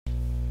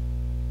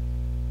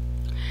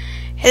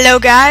Hello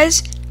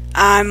guys,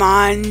 I'm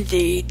on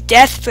the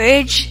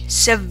Deathridge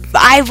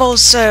Survival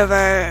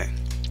Server.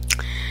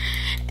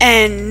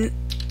 And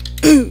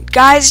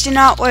guys, do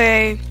not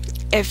worry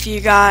if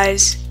you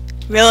guys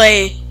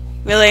really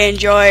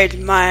enjoyed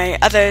my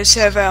other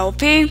server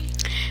LP.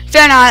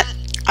 Fear not,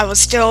 I will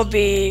still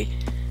be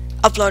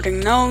uploading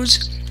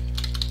those.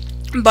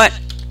 But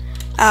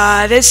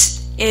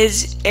this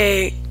is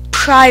a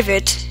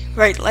private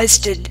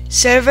whitelisted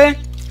server.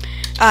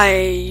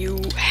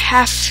 You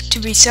have to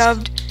be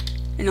subbed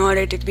in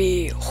order to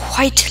be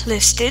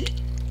whitelisted.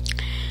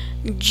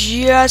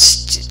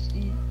 Just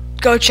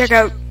go check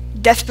out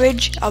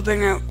Deathridge. I'll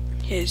bring out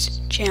his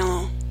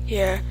channel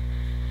here.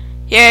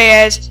 Here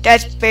he is,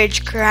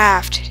 Deathridge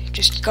Craft.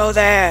 Just go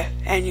there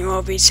and you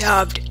will be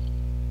subbed.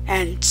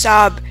 And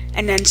sub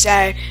and then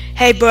say,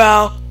 "Hey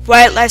bro,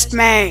 whitelist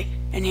me,"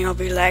 and he'll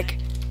be like,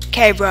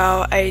 "Okay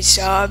bro, I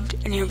subbed,"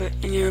 and you'll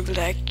be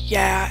like,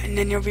 "Yeah," and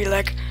then you'll be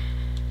like,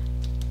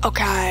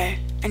 "Okay,"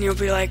 and you'll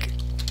be like,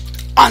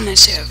 on the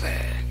server.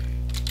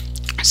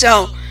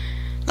 So,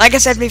 like I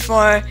said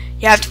before,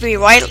 you have to be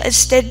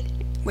whitelisted,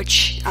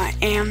 which I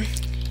am.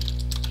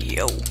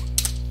 Yo.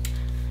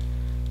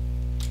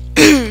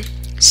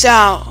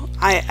 So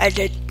I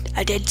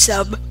did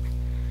sub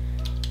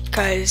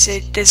because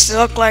this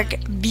looked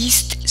like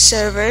beast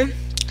server.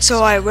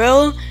 So I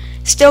will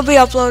still be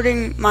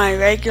uploading my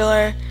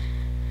regular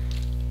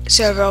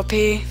server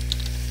LP.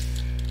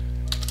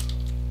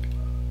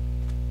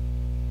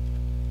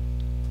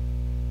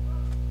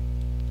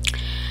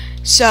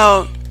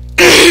 So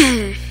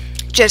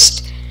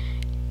just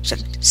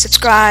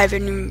subscribe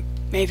and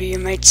maybe you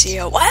might see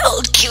a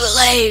wild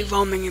QLA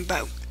roaming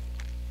about.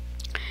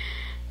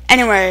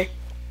 Anyway,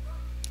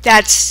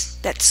 that's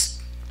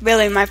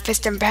really my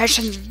first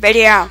impressions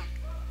video.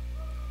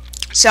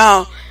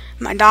 So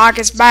my dog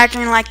is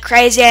barking like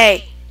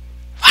crazy.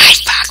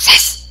 White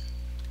foxes.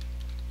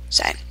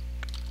 So,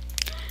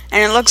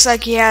 and it looks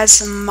like he has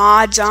some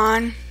mods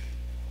on.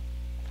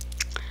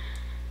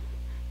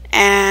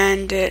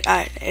 And it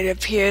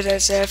appears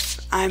as if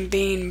I'm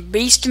being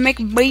Beast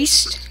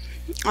McBeast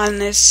on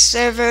this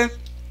server.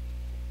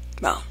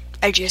 Well,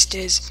 I just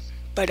is.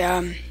 But,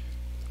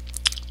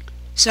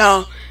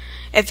 so,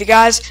 if you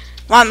guys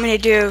want me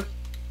to do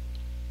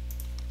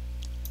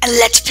a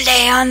let's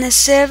play on this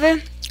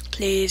server,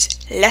 please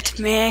let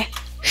me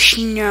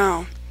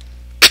know.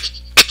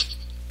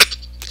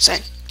 So,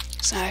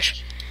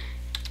 slash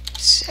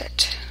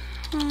set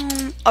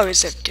home. Oh,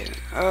 is it do?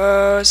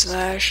 Oh,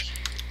 slash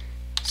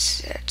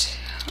set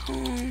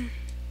home.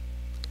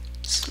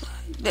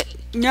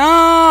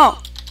 No!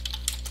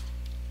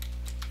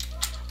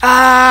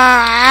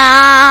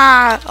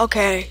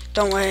 Okay,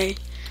 don't worry.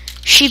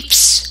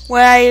 Sheeps,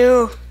 where are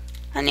you?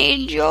 I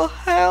need your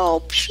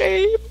help,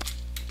 sheep.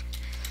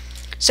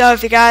 So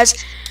if you guys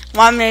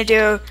want me to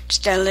do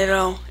just a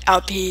little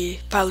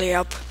LP, probably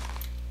up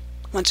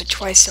once or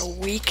twice a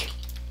week,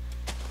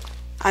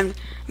 I'm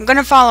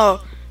gonna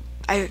follow.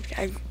 I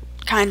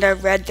kind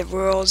of read the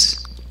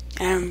rules,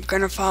 and I'm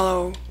gonna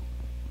follow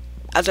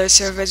other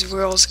servers'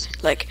 rules,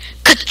 like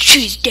cut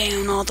trees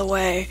down all the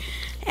way,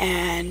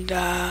 and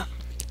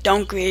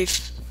don't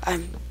grief. I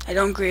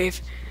don't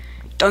grief.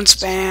 Don't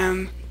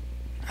spam.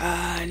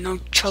 No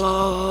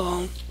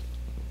troll.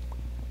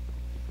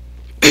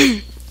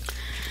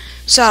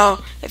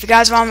 So, if you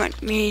guys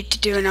want me to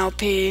do an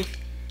LP,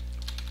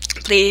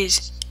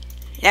 please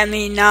let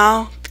me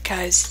know,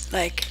 because,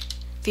 like,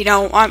 if you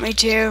don't want me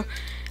to,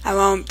 I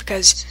won't,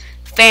 because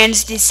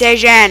fans'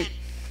 decision.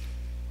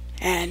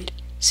 And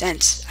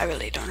since I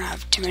really don't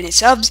have too many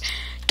subs,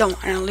 don't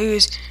want to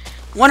lose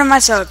one of my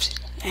subs,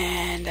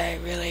 and I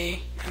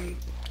really am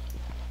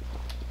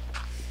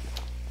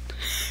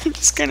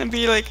just gonna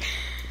be like,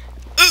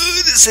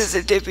 "Ooh, this is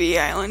a dippy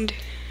island.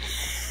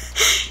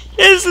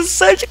 This is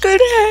such a good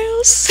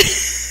house."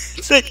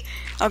 It's like,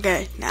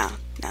 okay, no,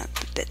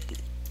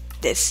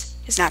 this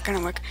is not gonna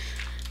work.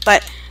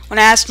 But when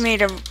I asked him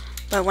to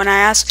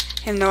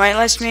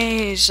whitelist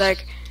me, he's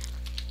like,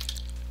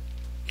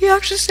 "You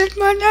actually said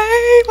my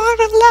name on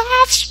a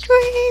live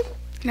stream,"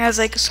 and I was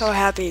like so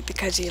happy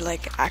because he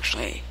like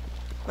actually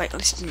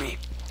whitelisted me.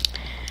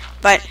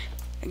 But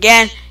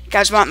again, if you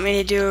guys want me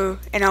to do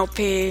an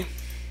LP,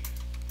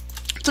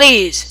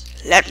 please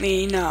let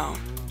me know,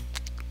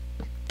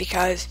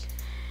 because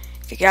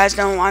if you guys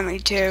don't want me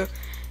to,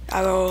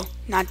 I will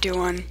not do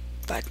one.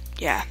 But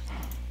yeah,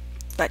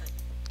 but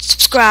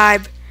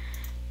subscribe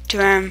to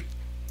him.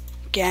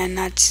 Again,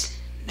 that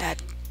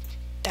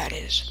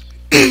is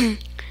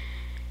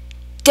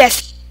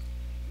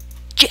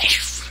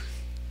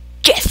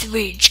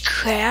Deathridge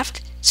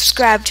Craft.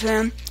 Subscribe to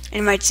him, and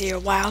you might see a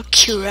wild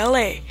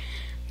QLA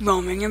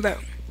roaming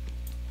about.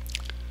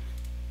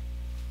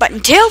 But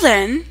until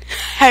then,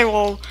 I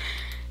will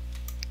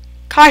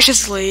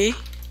cautiously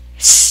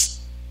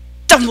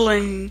stumble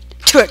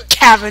into a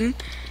cabin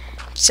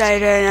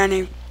beside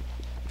anybody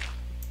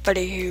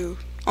who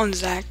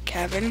owns that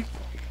cabin.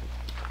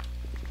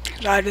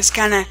 So I just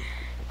kind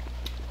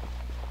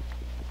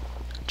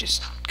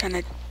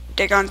of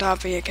dig on top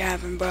of your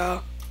cabin,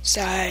 bro.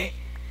 Say,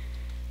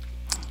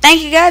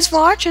 thank you guys for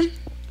watching.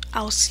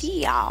 I'll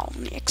see y'all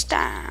next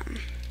time.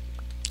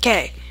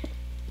 Okay.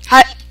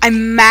 I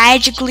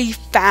magically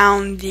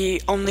found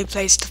the only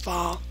place to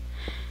fall.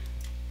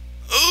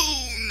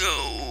 Oh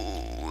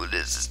no,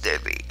 this is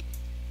Debbie.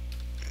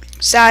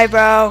 Sorry,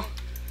 bro.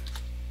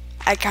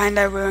 I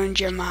kinda ruined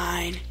your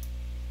mind.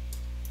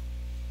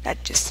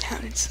 That just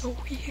sounded so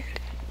weird.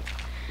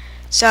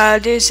 So I'll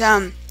do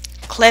some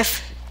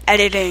cliff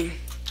editing.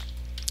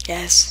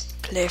 Yes,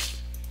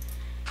 cliff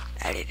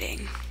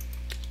editing.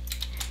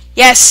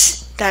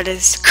 Yes, that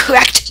is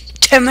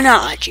correct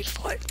terminology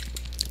for it.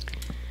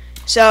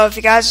 So if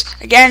you guys,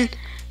 again,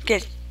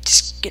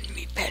 just getting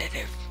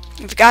repetitive.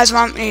 If you guys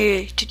want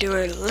me to do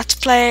a let's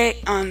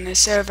play on the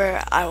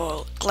server, I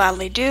will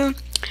gladly do.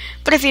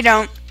 But if you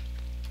don't,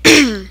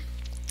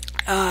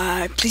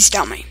 please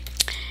tell me.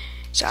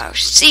 So I'll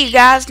see you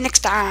guys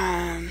next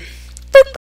time.